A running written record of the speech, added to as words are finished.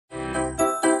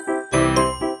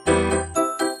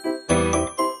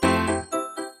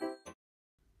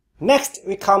Next,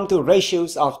 we come to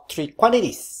ratios of three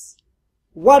quantities.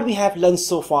 What we have learned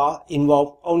so far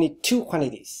involve only two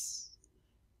quantities.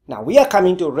 Now we are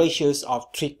coming to ratios of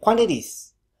three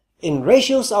quantities. In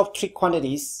ratios of three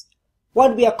quantities,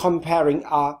 what we are comparing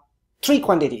are three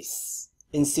quantities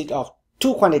instead of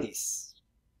two quantities.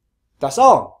 That's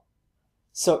all.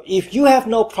 So if you have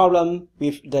no problem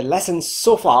with the lesson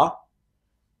so far,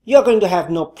 you are going to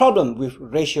have no problem with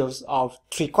ratios of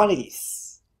three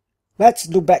quantities. Let's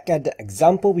look back at the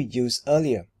example we used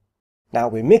earlier. Now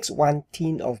we mix 1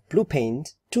 tin of blue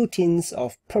paint, 2 tins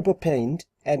of purple paint,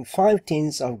 and 5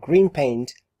 tins of green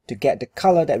paint to get the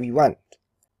color that we want.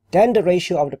 Then the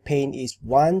ratio of the paint is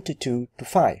 1 to 2 to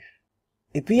 5.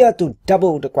 If we are to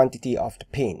double the quantity of the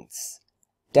paints,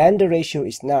 then the ratio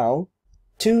is now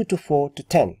 2 to 4 to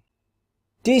 10.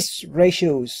 These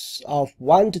ratios of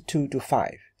 1 to 2 to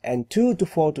 5 and 2 to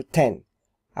 4 to 10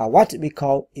 are what we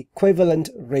call equivalent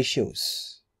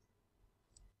ratios.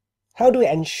 How do we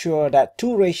ensure that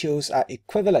two ratios are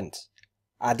equivalent?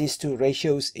 Are these two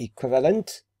ratios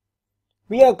equivalent?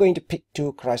 We are going to pick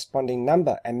two corresponding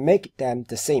numbers and make them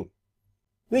the same.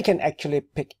 We can actually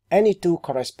pick any two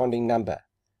corresponding number,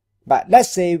 but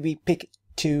let's say we pick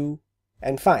 2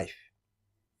 and 5.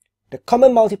 The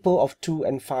common multiple of 2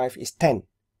 and 5 is 10.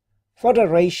 For the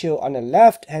ratio on the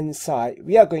left hand side,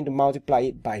 we are going to multiply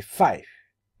it by 5,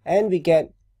 and we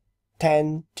get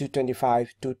 10 to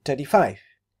 25 to 35.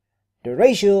 The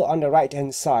ratio on the right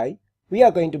hand side, we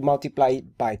are going to multiply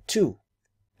it by 2,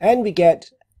 and we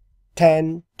get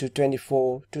 10 to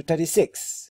 24 to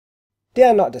 36. They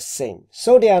are not the same,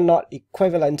 so they are not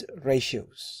equivalent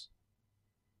ratios.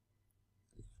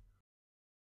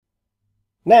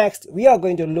 Next, we are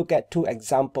going to look at two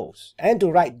examples and to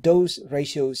write those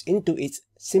ratios into its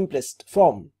simplest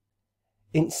form.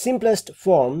 In simplest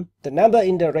form, the number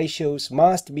in the ratios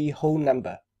must be whole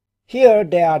number. Here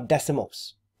there are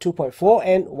decimals, 2.4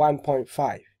 and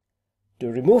 1.5.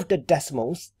 To remove the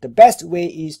decimals, the best way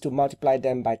is to multiply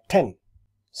them by 10.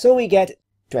 So we get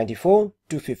 24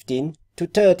 to 15 to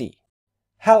 30.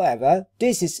 However,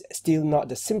 this is still not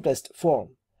the simplest form.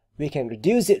 We can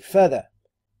reduce it further.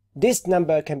 This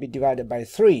number can be divided by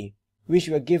 3, which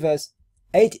will give us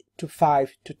 8 to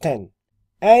 5 to 10.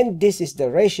 And this is the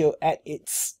ratio at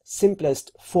its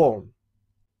simplest form.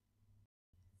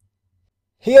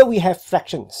 Here we have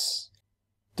fractions.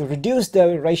 To reduce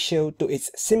the ratio to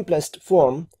its simplest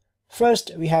form,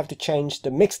 first we have to change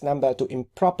the mixed number to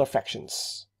improper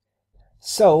fractions.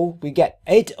 So we get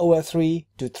 8 over 3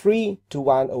 to 3 to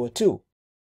 1 over 2.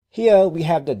 Here we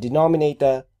have the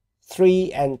denominator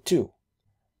 3 and 2.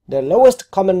 The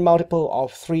lowest common multiple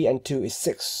of 3 and 2 is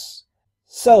 6.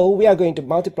 So we are going to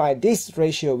multiply this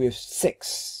ratio with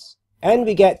 6. And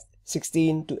we get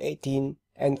 16 to 18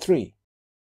 and 3.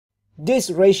 This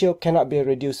ratio cannot be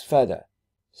reduced further.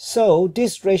 So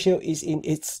this ratio is in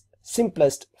its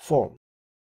simplest form.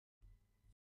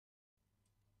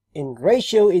 In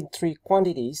ratio in three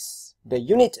quantities, the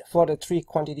unit for the three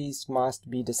quantities must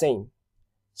be the same.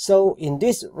 So in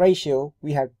this ratio,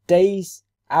 we have days,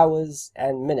 hours,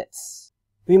 and minutes.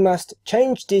 We must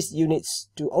change these units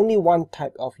to only one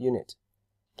type of unit.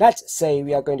 Let's say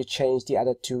we are going to change the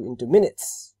other two into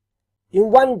minutes.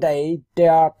 In one day,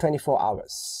 there are 24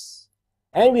 hours.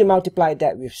 And we multiply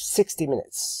that with 60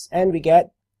 minutes, and we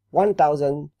get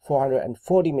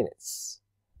 1,440 minutes.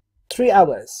 3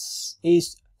 hours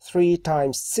is 3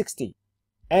 times 60,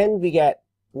 and we get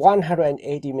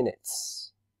 180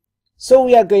 minutes. So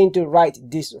we are going to write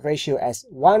this ratio as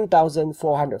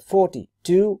 1,440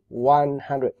 to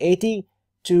 180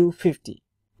 to 50,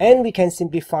 and we can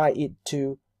simplify it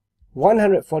to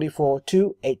 144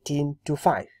 to 18 to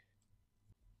 5.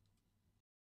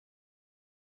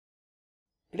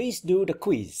 Please do the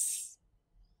quiz.